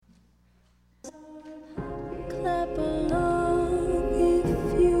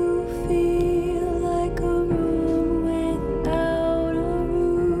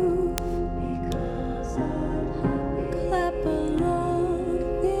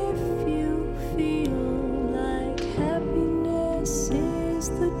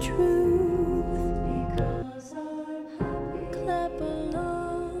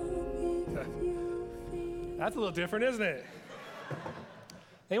That's a little different, isn't it?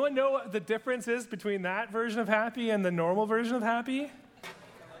 Anyone know what the difference is between that version of happy and the normal version of happy?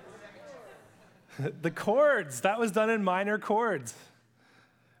 The chords. That was done in minor chords,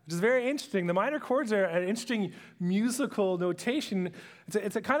 which is very interesting. The minor chords are an interesting musical notation.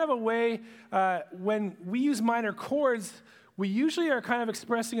 It's a kind of a way, when we use minor chords, we usually are kind of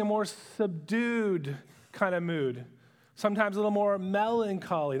expressing a more subdued kind of mood, sometimes a little more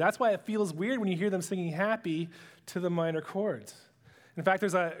melancholy. That's why it feels weird when you hear them singing happy to the minor chords. In fact,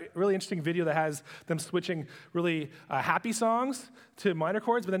 there's a really interesting video that has them switching really happy songs to minor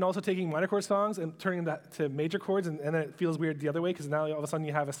chords, but then also taking minor chord songs and turning them to major chords, and then it feels weird the other way because now all of a sudden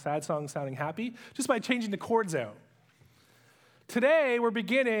you have a sad song sounding happy just by changing the chords out. Today, we're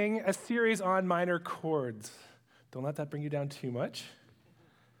beginning a series on minor chords. Don't let that bring you down too much.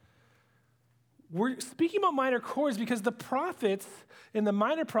 We're speaking about minor chords because the prophets and the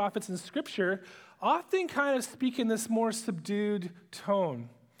minor prophets in Scripture often kind of speak in this more subdued tone.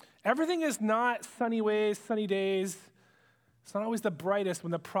 Everything is not sunny ways, sunny days. It's not always the brightest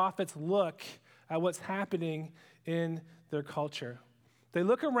when the prophets look at what's happening in their culture. They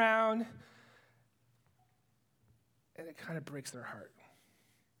look around, and it kind of breaks their heart.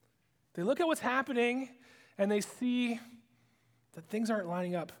 They look at what's happening, and they see that things aren't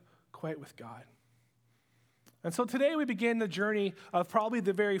lining up quite with God. And so today we begin the journey of probably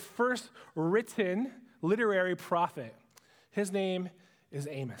the very first written literary prophet. His name is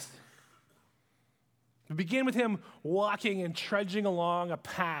Amos. We begin with him walking and trudging along a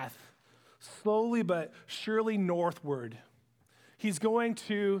path, slowly but surely northward. He's going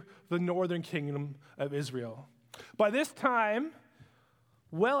to the northern kingdom of Israel. By this time,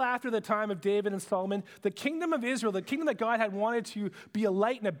 well after the time of David and Solomon, the kingdom of Israel, the kingdom that God had wanted to be a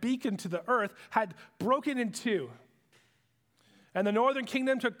light and a beacon to the earth, had broken in two. And the northern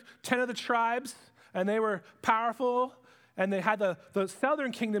kingdom took 10 of the tribes, and they were powerful, and they had the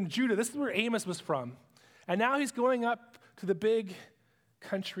southern kingdom, Judah. This is where Amos was from. And now he's going up to the big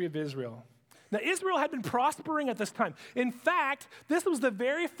country of Israel. Now, Israel had been prospering at this time. In fact, this was the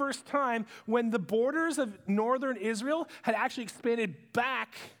very first time when the borders of northern Israel had actually expanded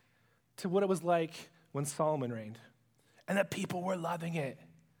back to what it was like when Solomon reigned. And the people were loving it.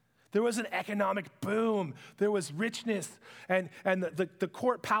 There was an economic boom. There was richness. And the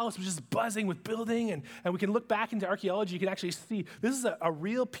court palace was just buzzing with building. And we can look back into archaeology. You can actually see this is a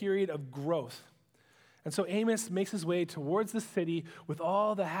real period of growth. And so Amos makes his way towards the city with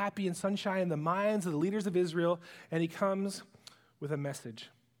all the happy and sunshine in the minds of the leaders of Israel, and he comes with a message.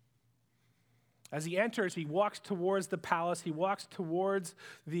 As he enters, he walks towards the palace. He walks towards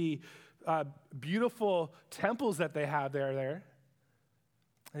the beautiful temples that they have there.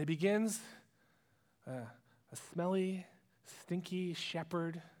 And he begins a smelly, stinky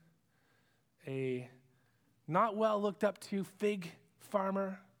shepherd, a not well looked up to fig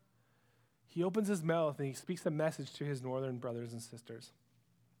farmer. He opens his mouth and he speaks a message to his northern brothers and sisters.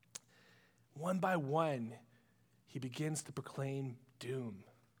 One by one, he begins to proclaim doom.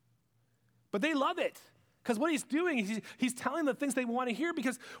 But they love it, because what he's doing is he's telling them things they want to hear,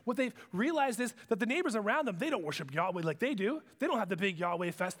 because what they've realized is that the neighbors around them, they don't worship Yahweh like they do. They don't have the big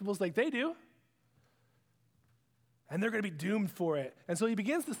Yahweh festivals like they do. And they're going to be doomed for it. And so he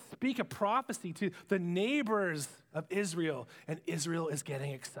begins to speak a prophecy to the neighbors of Israel, and Israel is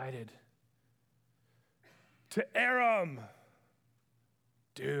getting excited. To Aram,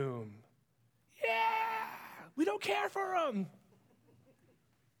 doom. Yeah, we don't care for them.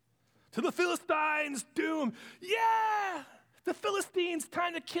 To the Philistines, doom. Yeah, the Philistines,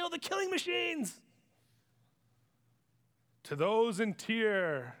 time to kill the killing machines. To those in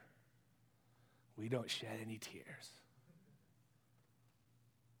Tyre, we don't shed any tears.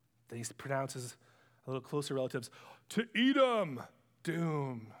 Then he pronounces a little closer relatives. To Edom,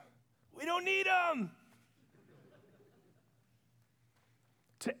 doom. We don't need them.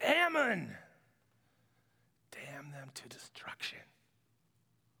 To Ammon, damn them to destruction.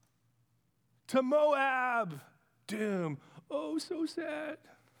 To Moab, doom. Oh, so sad.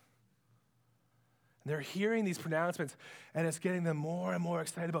 And they're hearing these pronouncements, and it's getting them more and more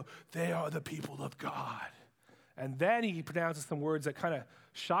excited about they are the people of God. And then he pronounces some words that kind of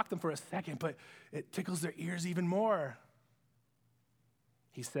shock them for a second, but it tickles their ears even more.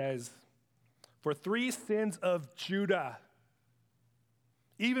 He says, for 3 sins of Judah,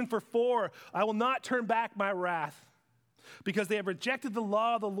 even for 4, I will not turn back my wrath, because they have rejected the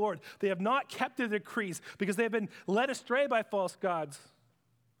law of the Lord. They have not kept their decrees, because they have been led astray by false gods,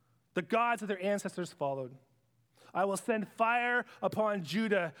 the gods that their ancestors followed. I will send fire upon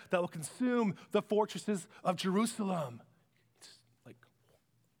Judah that will consume the fortresses of Jerusalem. It's like,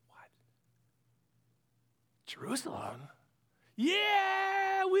 what? Jerusalem?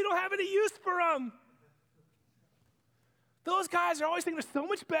 Yeah, we don't have any use for them. Those guys are always thinking they're so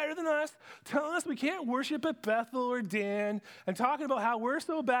much better than us, telling us we can't worship at Bethel or Dan, and talking about how we're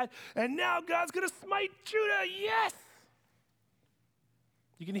so bad, and now God's going to smite Judah. Yes!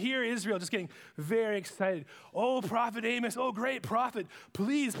 You can hear Israel just getting very excited. Oh, Prophet Amos, oh, great prophet,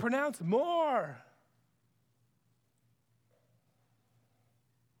 please pronounce more.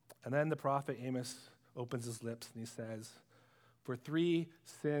 And then the prophet Amos opens his lips and he says, for 3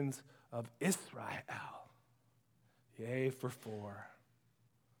 sins of Israel, yea, for 4,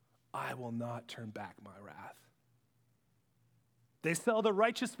 I will not turn back my wrath. They sell the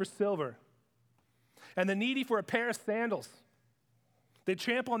righteous for silver and the needy for a pair of sandals. They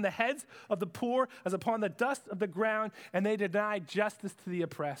trample on the heads of the poor as upon the dust of the ground, and they deny justice to the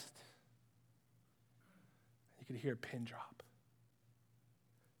oppressed. You can hear a pin drop.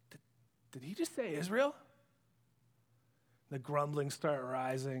 Did he just say Israel? The grumblings start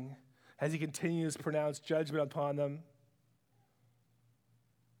rising as he continues to pronounce judgment upon them.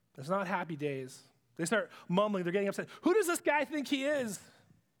 It's not happy days. They start mumbling. They're getting upset. Who does this guy think he is?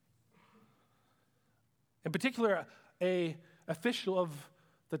 In particular, a official of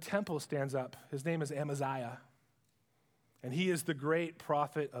the temple stands up. His name is Amaziah, and he is the great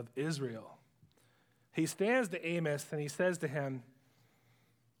prophet of Israel. He stands to Amos and he says to him,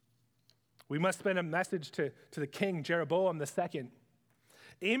 we must send a message to the king, Jeroboam II.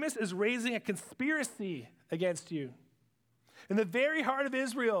 Amos is raising a conspiracy against you. In the very heart of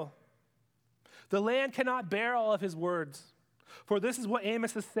Israel, the land cannot bear all of his words. For this is what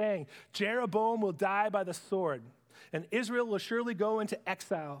Amos is saying, Jeroboam will die by the sword, and Israel will surely go into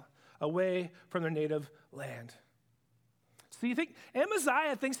exile away from their native land. So you think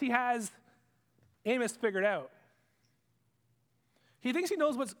Amaziah thinks he has Amos figured out. He thinks he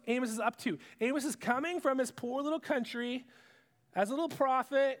knows what Amos is up to. Amos is coming from his poor little country as a little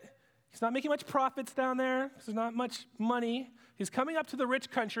prophet. He's not making much profits down there because there's not much money. He's coming up to the rich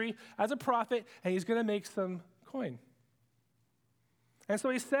country as a prophet, and he's going to make some coin. And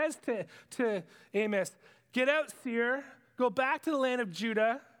so he says to Amos, get out, seer, go back to the land of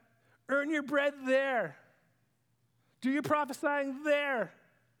Judah, earn your bread there. Do your prophesying there.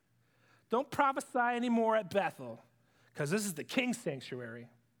 Don't prophesy anymore at Bethel, because this is the king's sanctuary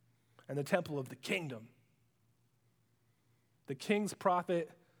and the temple of the kingdom. The king's prophet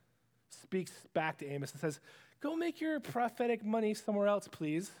speaks back to Amos and says, go make your prophetic money somewhere else,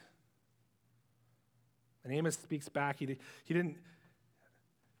 please. And Amos speaks back. He didn't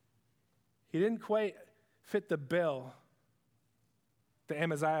quite fit the bill that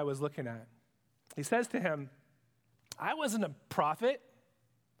Amaziah was looking at. He says to him, I wasn't a prophet.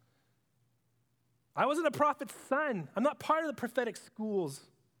 I wasn't a prophet's son. I'm not part of the prophetic schools.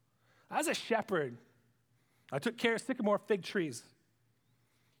 I was a shepherd. I took care of sycamore fig trees.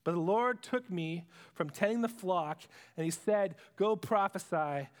 But the Lord took me from tending the flock, and he said, go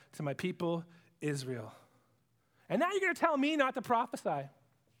prophesy to my people Israel. And now you're going to tell me not to prophesy.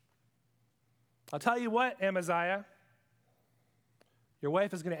 I'll tell you what, Amaziah, your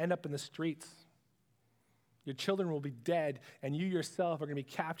wife is going to end up in the streets. Your children will be dead, and you yourself are going to be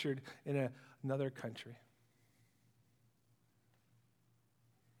captured in another country.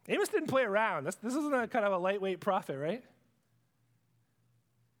 Amos didn't play around. This isn't a kind of a lightweight prophet, right?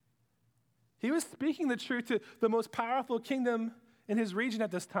 He was speaking the truth to the most powerful kingdom in his region at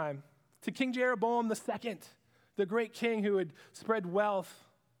this time, to King Jeroboam II, the great king who had spread wealth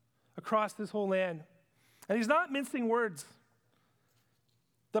across this whole land. And he's not mincing words.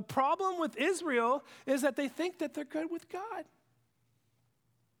 The problem with Israel is that they think that they're good with God.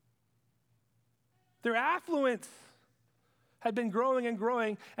 Their affluence had been growing and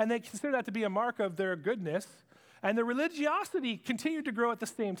growing, and they consider that to be a mark of their goodness. And their religiosity continued to grow at the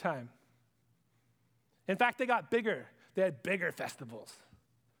same time. In fact, they got bigger. They had bigger festivals,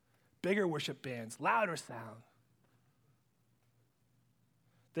 bigger worship bands, louder sound.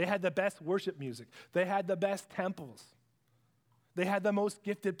 They had the best worship music. They had the best temples. They had the most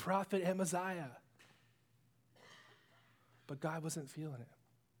gifted prophet, Amaziah. But God wasn't feeling it.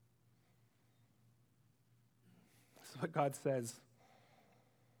 This is what God says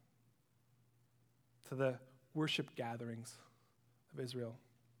to the worship gatherings of Israel.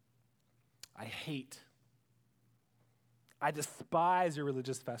 I despise your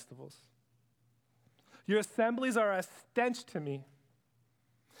religious festivals. Your assemblies are a stench to me.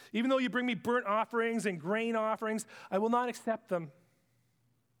 Even though you bring me burnt offerings and grain offerings, I will not accept them.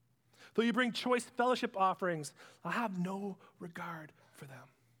 Though you bring choice fellowship offerings, I have no regard for them.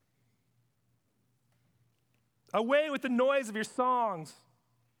 Away with the noise of your songs.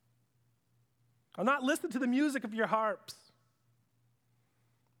 I'll not listen to the music of your harps.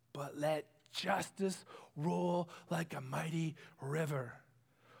 But let justice roll like a mighty river,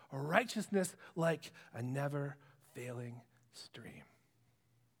 righteousness like a never-failing stream.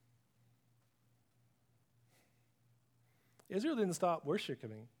 Israel didn't stop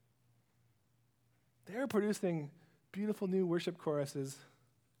worshiping. They were producing beautiful new worship choruses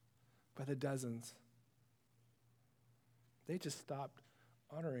by the dozens. They just stopped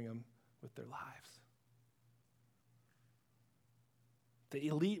honoring him with their lives. The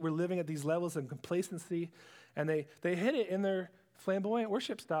elite were living at these levels of complacency, and they hid it in their flamboyant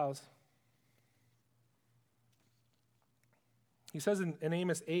worship styles. He says in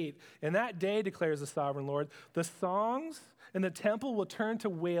Amos 8, "In that day, declares the sovereign Lord, the songs in the temple will turn to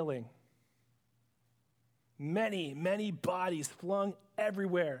wailing. Many, many bodies flung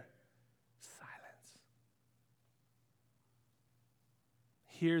everywhere. Silence.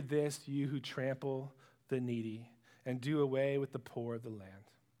 Hear this, you who trample the needy and do away with the poor of the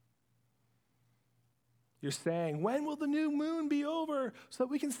land. You're saying, when will the new moon be over so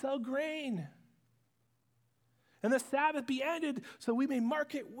that we can sell grain? And the Sabbath be ended so we may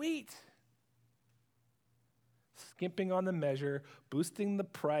market wheat? Skimping on the measure, boosting the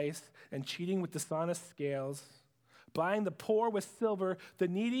price, and cheating with dishonest scales, buying the poor with silver, the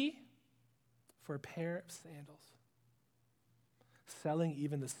needy for a pair of sandals, selling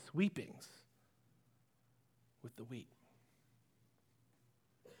even the sweepings with the wheat."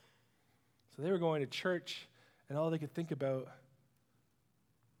 So they were going to church, and all they could think about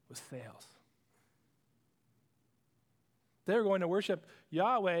was sales. They were going to worship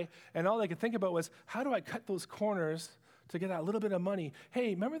Yahweh, and all they could think about was, how do I cut those corners to get that little bit of money?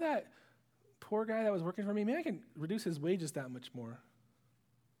 Hey, remember that poor guy that was working for me? Maybe I can reduce his wages that much more.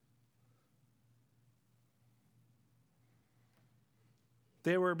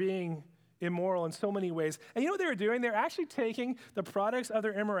 They were being immoral in so many ways. And you know what they were doing? They're actually taking the products of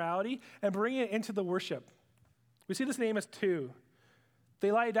their immorality and bringing it into the worship. We see this in Amos 2.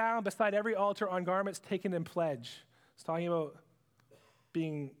 They lie down beside every altar on garments taken in pledge. It's talking about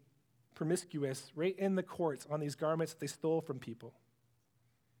being promiscuous right in the courts on these garments that they stole from people.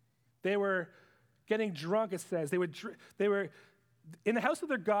 They were getting drunk, it says. They were in the house of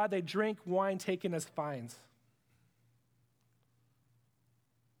their God, they drank wine taken as fines.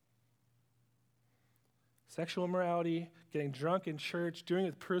 Sexual immorality, getting drunk in church, doing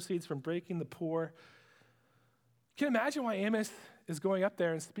it with proceeds from breaking the poor. You can imagine why Amos is going up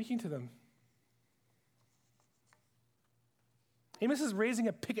there and speaking to them. Amos is raising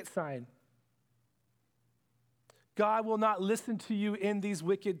a picket sign. God will not listen to you in these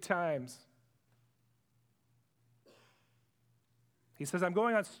wicked times. He says, I'm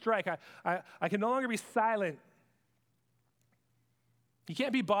going on strike. I can no longer be silent. You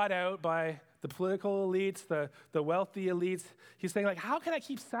can't be bought out by the political elites, the wealthy elites. He's saying, how can I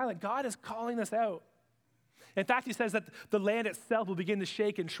keep silent? God is calling us out. In fact, he says that the land itself will begin to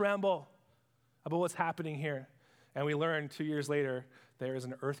shake and tremble about what's happening here. And we learn 2 years later, there is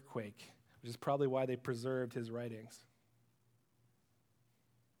an earthquake, which is probably why they preserved his writings.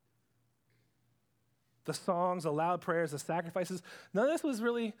 The songs, the loud prayers, the sacrifices, none of this was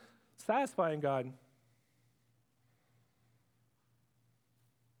really satisfying God.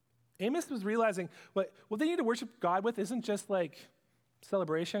 Amos was realizing what they need to worship God with isn't just like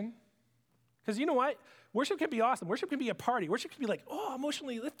celebration. Because you know what? Worship can be awesome. Worship can be a party. Worship can be like,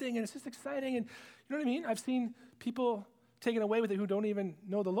 emotionally lifting, and it's just exciting. And you know what I mean? I've seen people taken away with it who don't even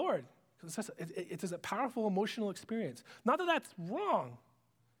know the Lord. It's just a powerful emotional experience. Not that that's wrong,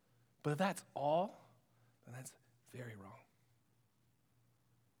 but if that's all, then that's very wrong.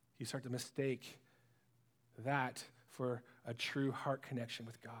 You start to mistake that for a true heart connection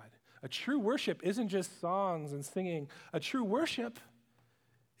with God. A true worship isn't just songs and singing. A true worship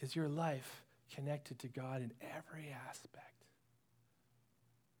is your life connected to God in every aspect.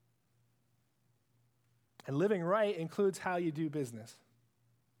 And living right includes how you do business.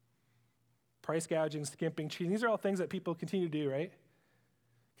 Price gouging, skimping, cheating. These are all things that people continue to do, right?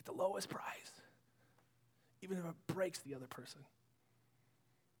 Get the lowest price, even if it breaks the other person.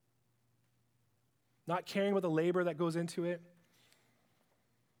 Not caring about the labor that goes into it.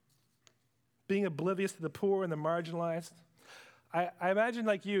 Being oblivious to the poor and the marginalized. I imagine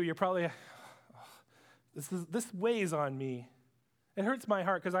like you're probably, this weighs on me. It hurts my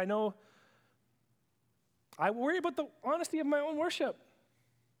heart because I know I worry about the honesty of my own worship.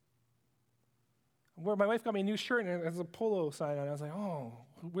 Where my wife got me a new shirt and it has a polo sign on it. I was like,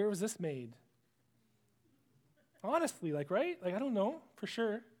 where was this made? Honestly, right? I don't know for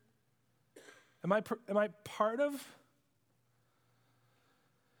sure. Am I part of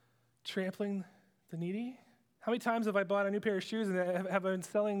trampling the needy? How many times have I bought a new pair of shoes and have been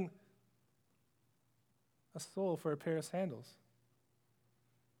selling a soul for a pair of sandals?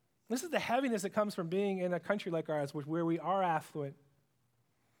 This is the heaviness that comes from being in a country like ours, where we are affluent,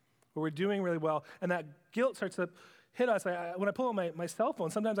 where we're doing really well, and that guilt starts to hit us. When I pull out my cell phone,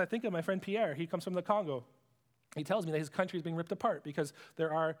 sometimes I think of my friend Pierre. He comes from the Congo. He tells me that his country is being ripped apart because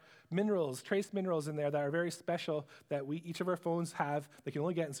there are minerals, trace minerals in there that are very special that each of our phones have, that can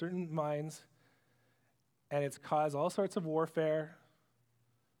only get in certain mines, and it's caused all sorts of warfare,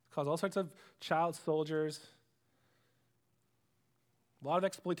 caused all sorts of child soldiers, a lot of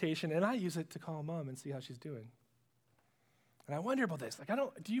exploitation, and I use it to call mom and see how she's doing. And I wonder about this.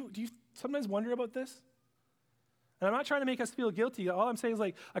 Do you sometimes wonder about this? And I'm not trying to make us feel guilty. All I'm saying is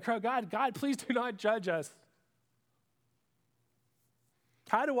I cry, God, please do not judge us.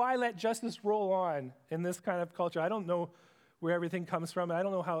 How do I let justice roll on in this kind of culture? I don't know where everything comes from. I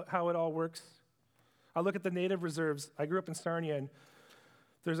don't know how it all works. I look at the native reserves. I grew up in Sarnia, and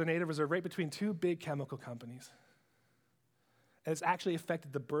there's a native reserve right between two big chemical companies. And it's actually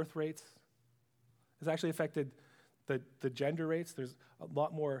affected the birth rates. It's actually affected the gender rates. There's a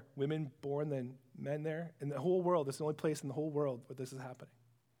lot more women born than men there. In the whole world, this is the only place in the whole world where this is happening.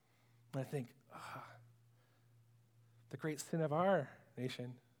 And I think, the great sin of our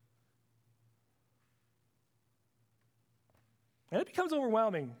nation. And it becomes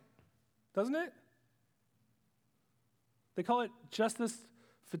overwhelming, doesn't it? They call it justice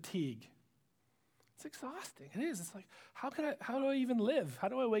fatigue. It's exhausting. It is. It's like, how do I even live? How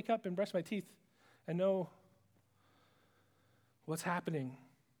do I wake up and brush my teeth and know what's happening?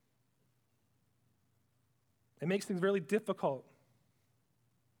 It makes things really difficult.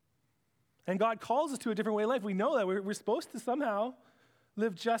 And God calls us to a different way of life. We know that. We're supposed to somehow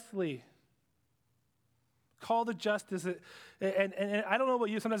live justly. Call to justice. And I don't know about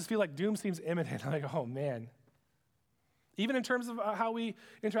you, sometimes I feel like doom seems imminent. I'm like, oh man. Even in terms of how we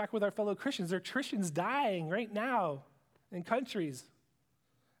interact with our fellow Christians, there are Christians dying right now in countries.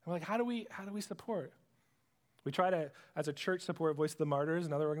 And we're like, how do we support? We try to, as a church, support Voice of the Martyrs,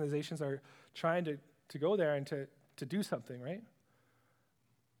 and other organizations are trying to go there and to do something, right?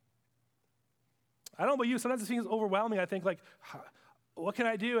 I don't know about you, sometimes it seems overwhelming. I think, what can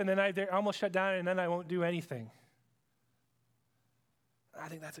I do? And then I almost shut down, and then I won't do anything. I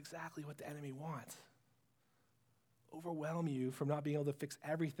think that's exactly what the enemy wants. Overwhelm you from not being able to fix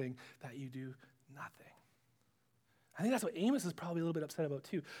everything, that you do nothing. I think that's what Amos is probably a little bit upset about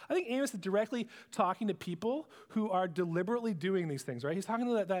too. I think Amos is directly talking to people who are deliberately doing these things, right? He's talking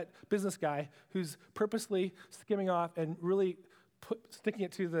to that business guy who's purposely skimming off and really sticking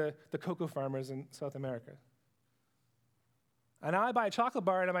it to the cocoa farmers in South America. And now I buy a chocolate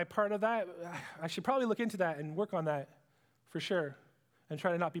bar, and am I part of that? I should probably look into that and work on that for sure and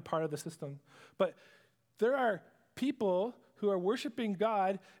try to not be part of the system. But there are people who are worshiping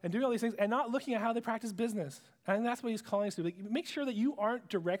God and doing all these things and not looking at how they practice business. And that's what he's calling us to. Make sure that you aren't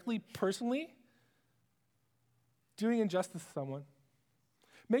directly, personally doing injustice to someone.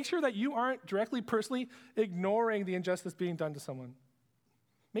 Make sure that you aren't directly, personally ignoring the injustice being done to someone.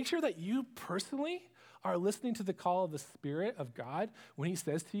 Make sure that you personally are listening to the call of the Spirit of God when he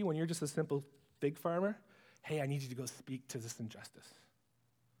says to you, when you're just a simple fig farmer, hey, I need you to go speak to this injustice.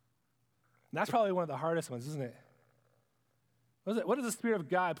 And that's probably one of the hardest ones, isn't it? What is the Spirit of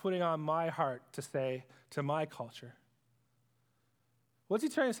God putting on my heart to say to my culture? What's he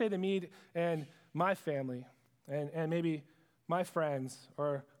trying to say to me and my family and maybe my friends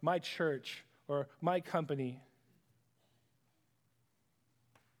or my church or my company?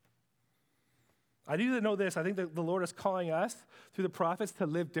 I need to know this. I think that the Lord is calling us through the prophets to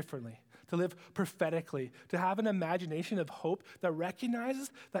live differently, to live prophetically, to have an imagination of hope that recognizes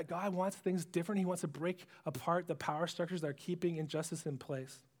that God wants things different. He wants to break apart the power structures that are keeping injustice in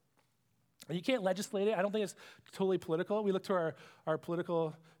place. And you can't legislate it. I don't think it's totally political. We look to our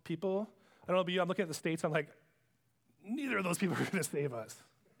political people. I don't know about you. I'm looking at the states. I'm like, neither of those people are going to save us.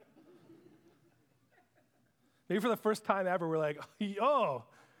 Maybe for the first time ever, we're like, oh,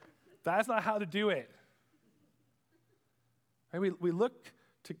 that's not how to do it. Right? We look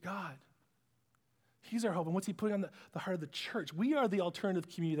to God. He's our hope. And what's he putting on the heart of the church? We are the alternative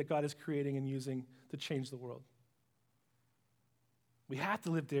community that God is creating and using to change the world. We have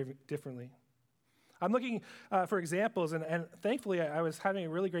to live differently. I'm looking for examples, and thankfully I was having a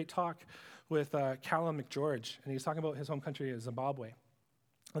really great talk with Callum McGeorge, and he was talking about his home country of Zimbabwe.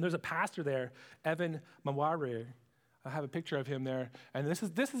 And there's a pastor there, Evan Mawari. I have a picture of him there, and this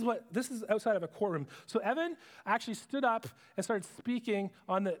is outside of a courtroom. So Evan actually stood up and started speaking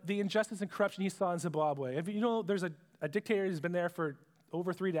on the injustice and corruption he saw in Zimbabwe. If you know, there's a dictator who's been there for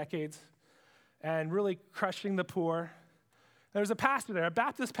over 3 decades, and really crushing the poor. There was a pastor there, a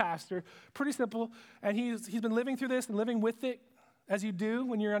Baptist pastor, pretty simple, and he's been living through this and living with it, as you do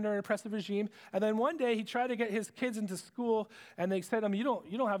when you're under an oppressive regime. And then one day he tried to get his kids into school, and they said to him, you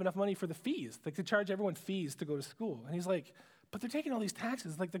don't have enough money for the fees. Like, they charge everyone fees to go to school. And he's like, but they're taking all these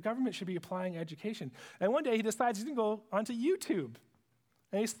taxes. Like, the government should be applying education. And one day he decides he's going to go onto YouTube.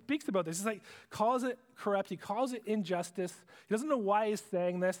 And he speaks about this. He's like, calls it corrupt. He calls it injustice. He doesn't know why he's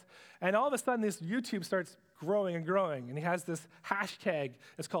saying this. And all of a sudden, this YouTube starts growing and growing. And he has this hashtag.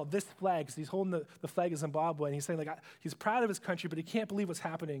 It's called This Flag. So he's holding the flag of Zimbabwe. And he's saying, like, he's proud of his country, but he can't believe what's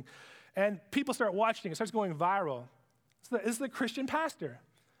happening. And people start watching. It starts going viral. This is the Christian pastor.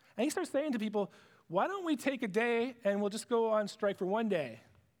 And he starts saying to people, why don't we take a day and we'll just go on strike for one day?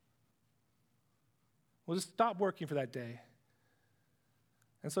 We'll just stop working for that day.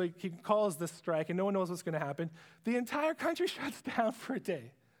 And so he calls this strike, and no one knows what's going to happen. The entire country shuts down for a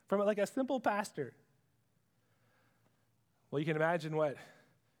day from like a simple pastor. Well, you can imagine what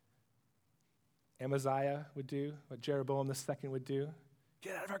Amaziah would do, what Jeroboam II would do.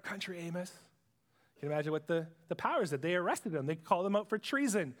 Get out of our country, Amos. You can imagine what the powers did. They arrested him. They called him out for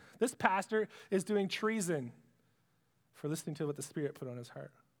treason. This pastor is doing treason for listening to what the Spirit put on his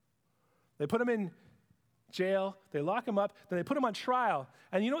heart. They put him in jail, they lock him up, then they put him on trial.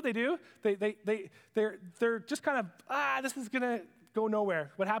 And you know what they do? They're just kind of, this is going to go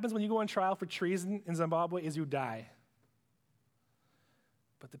nowhere. What happens when you go on trial for treason in Zimbabwe is you die.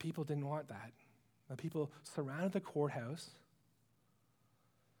 But the people didn't want that. The people surrounded the courthouse,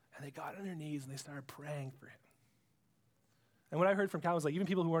 and they got on their knees and they started praying for him. And what I heard from Calvin was like, even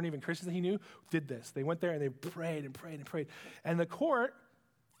people who weren't even Christians that he knew did this. They went there and they prayed and prayed and prayed. And the court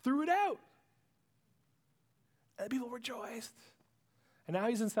threw it out. And the people rejoiced. And now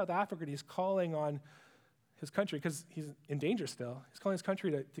he's in South Africa and he's calling on his country because he's in danger still. He's calling his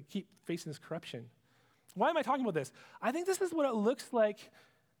country to keep facing this corruption. Why am I talking about this? I think this is what it looks like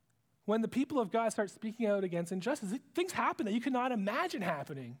when the people of God start speaking out against injustice. Things happen that you could not imagine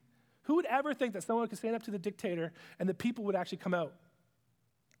happening. Who would ever think that someone could stand up to the dictator and the people would actually come out?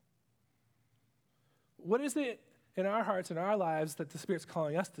 What is it in our hearts and our lives that the Spirit's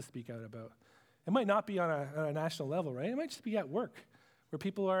calling us to speak out about? It might not be on a national level, right? It might just be at work where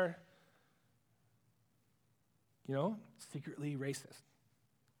people are, secretly racist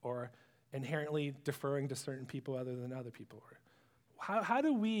or inherently deferring to certain people other than other people. How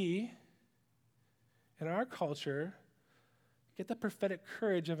do we, in our culture, get the prophetic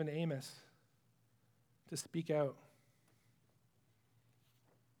courage of an Amos to speak out?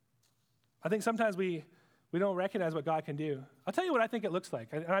 I think sometimes we don't recognize what God can do. I'll tell you what I think it looks like.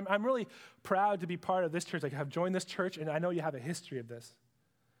 I'm really proud to be part of this church. Like, I've joined this church, and I know you have a history of this.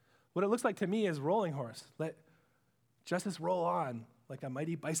 What it looks like to me is rolling horse. Let justice roll on like a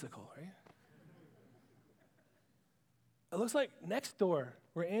mighty bicycle, right? It looks like Next Door,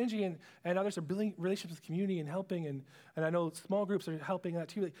 where Angie and others are building relationships with community and helping, and I know small groups are helping that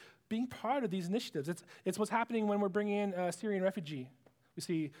too. Like, being part of these initiatives. It's what's happening when we're bringing in a Syrian refugee. We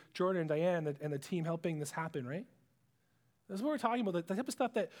see Jordan and Diane and the team helping this happen, right? This is what we're talking about, the type of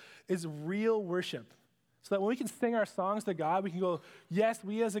stuff that is real worship. So that when we can sing our songs to God, we can go, yes,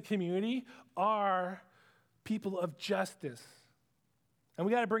 we as a community are people of justice. And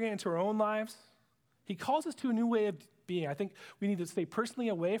we got to bring it into our own lives. He calls us to a new way of being. I think we need to stay personally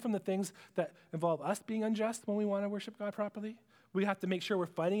away from the things that involve us being unjust when we want to worship God properly. We have to make sure we're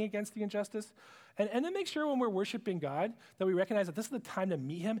fighting against the injustice. And then make sure when we're worshiping God that we recognize that this is the time to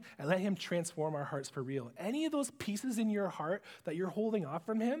meet him and let him transform our hearts for real. Any of those pieces in your heart that you're holding off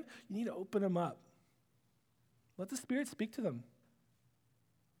from him, you need to open them up. Let the Spirit speak to them.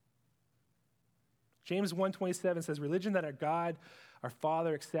 James 1:27 says, religion that our God, our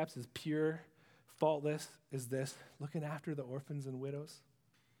Father accepts as pure, faultless is this, looking after the orphans and widows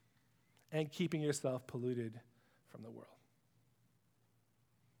and keeping yourself polluted from the world.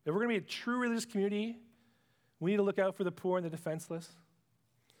 If we're going to be a true religious community, we need to look out for the poor and the defenseless.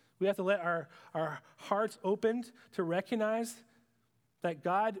 We have to let our hearts open to recognize that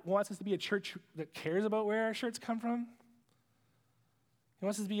God wants us to be a church that cares about where our shirts come from. He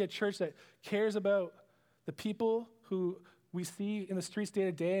wants us to be a church that cares about the people who we see in the streets day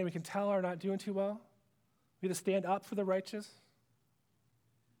to day and we can tell are not doing too well. We have to stand up for the righteous.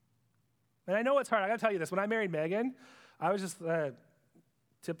 And I know it's hard. I got to tell you this. When I married Megan, I was just a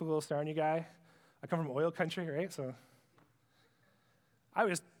typical Sarnia guy. I come from oil country, right? So I would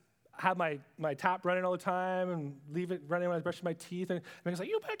just have my tap running all the time and leave it running when I was brushing my teeth. And Megan's like,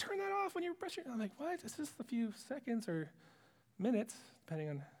 you better turn that off when you're brushing. I'm like, what? It's just a few seconds or minutes, depending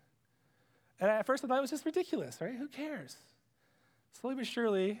on. And at first I thought it was just ridiculous, right? Who cares? Slowly but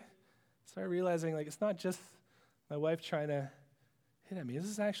surely, started realizing, like, it's not just my wife trying to hit at me. This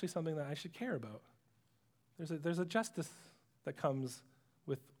is actually something that I should care about. There's a justice that comes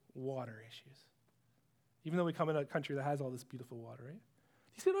with water issues. Even though we come in a country that has all this beautiful water, right?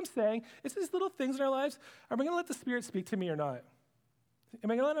 Do you see what I'm saying? It's these little things in our lives. Are we going to let the Spirit speak to me or not? Am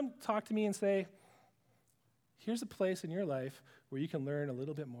I going to let him talk to me and say, here's a place in your life where you can learn a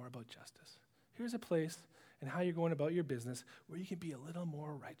little bit more about justice. Here's a place in how you're going about your business where you can be a little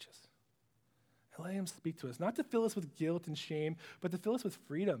more righteous. And let him speak to us, not to fill us with guilt and shame, but to fill us with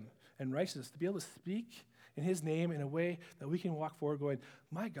freedom and righteousness, to be able to speak in his name in a way that we can walk forward going,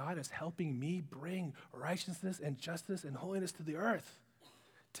 my God is helping me bring righteousness and justice and holiness to the earth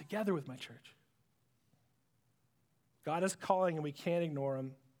together with my church. God is calling and we can't ignore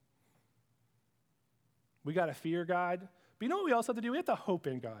him. We got to fear God. But you know what we also have to do? We have to hope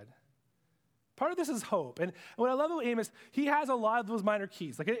in God. Part of this is hope. And what I love about Amos, he has a lot of those minor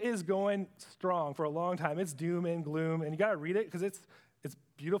keys. Like, it is going strong for a long time. It's doom and gloom. And you got to read it because it's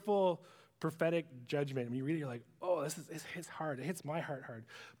beautiful prophetic judgment. When you read it, you're like, oh, it hits hard. It hits my heart hard.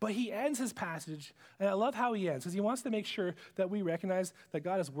 But he ends his passage, and I love how he ends, because he wants to make sure that we recognize that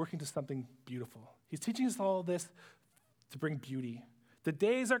God is working to something beautiful. He's teaching us all this to bring beauty. The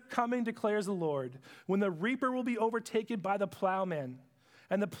days are coming, declares the Lord, when the reaper will be overtaken by the plowman,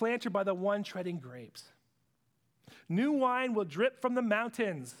 and the planter by the one treading grapes. New wine will drip from the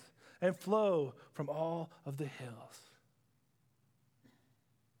mountains and flow from all of the hills.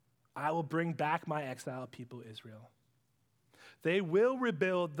 I will bring back my exiled people, Israel. They will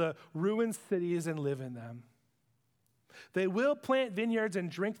rebuild the ruined cities and live in them. They will plant vineyards and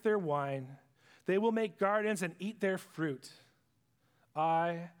drink their wine. They will make gardens and eat their fruit.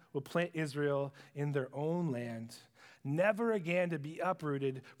 I will plant Israel in their own land, never again to be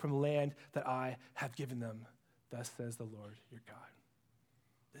uprooted from land that I have given them. Thus says the Lord your God.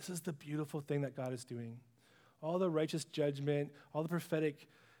 This is the beautiful thing that God is doing. All the righteous judgment, all the prophetic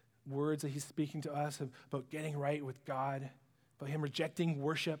words that he's speaking to us about getting right with God, about him rejecting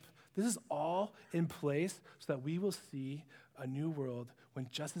worship. This is all in place so that we will see a new world when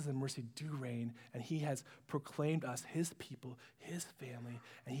justice and mercy do reign, and he has proclaimed us his people, his family,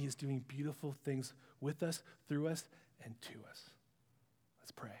 and he is doing beautiful things with us, through us, and to us.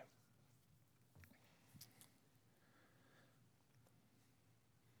 Let's pray.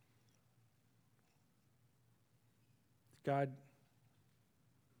 God,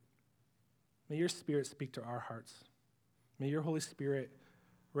 may your Spirit speak to our hearts. May your Holy Spirit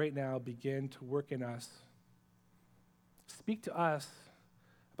right now begin to work in us. Speak to us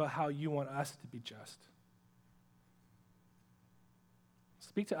about how you want us to be just.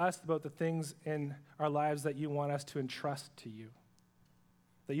 Speak to us about the things in our lives that you want us to entrust to you,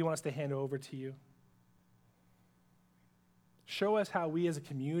 that you want us to hand over to you. Show us how we as a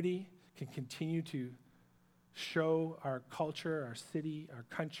community can continue to show our culture, our city, our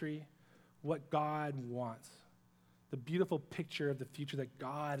country, what God wants, the beautiful picture of the future that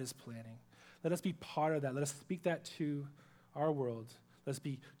God is planning. Let us be part of that. Let us speak that to our world. Let us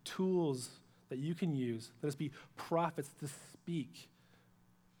be tools that you can use. Let us be prophets to speak,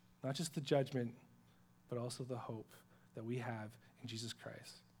 not just the judgment, but also the hope that we have in Jesus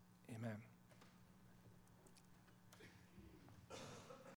Christ. Amen.